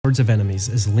hordes of enemies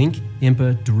as Link,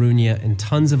 Impa, Darunia, and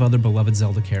tons of other beloved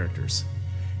Zelda characters.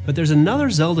 But there's another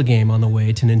Zelda game on the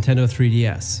way to Nintendo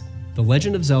 3DS, The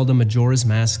Legend of Zelda Majora's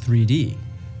Mask 3D.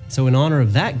 So in honor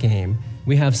of that game,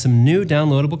 we have some new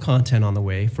downloadable content on the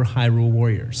way for Hyrule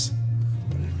Warriors.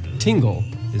 Tingle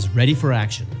is ready for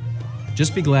action.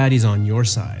 Just be glad he's on your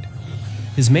side.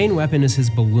 His main weapon is his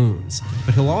balloons,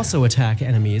 but he'll also attack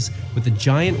enemies with a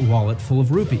giant wallet full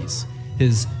of rupees,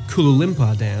 his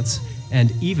Kululimpa dance,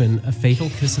 and even a fatal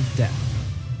kiss of death.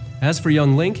 As for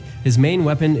young Link, his main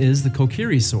weapon is the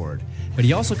Kokiri sword, but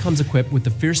he also comes equipped with the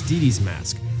Fierce Deity's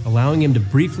mask, allowing him to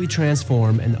briefly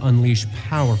transform and unleash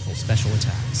powerful special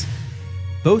attacks.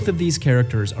 Both of these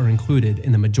characters are included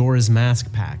in the Majora's Mask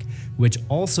pack, which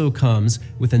also comes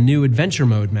with a new Adventure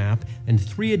Mode map and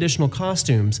 3 additional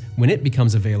costumes when it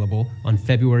becomes available on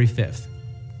February 5th.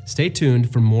 Stay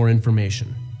tuned for more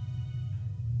information.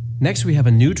 Next, we have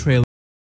a new trailer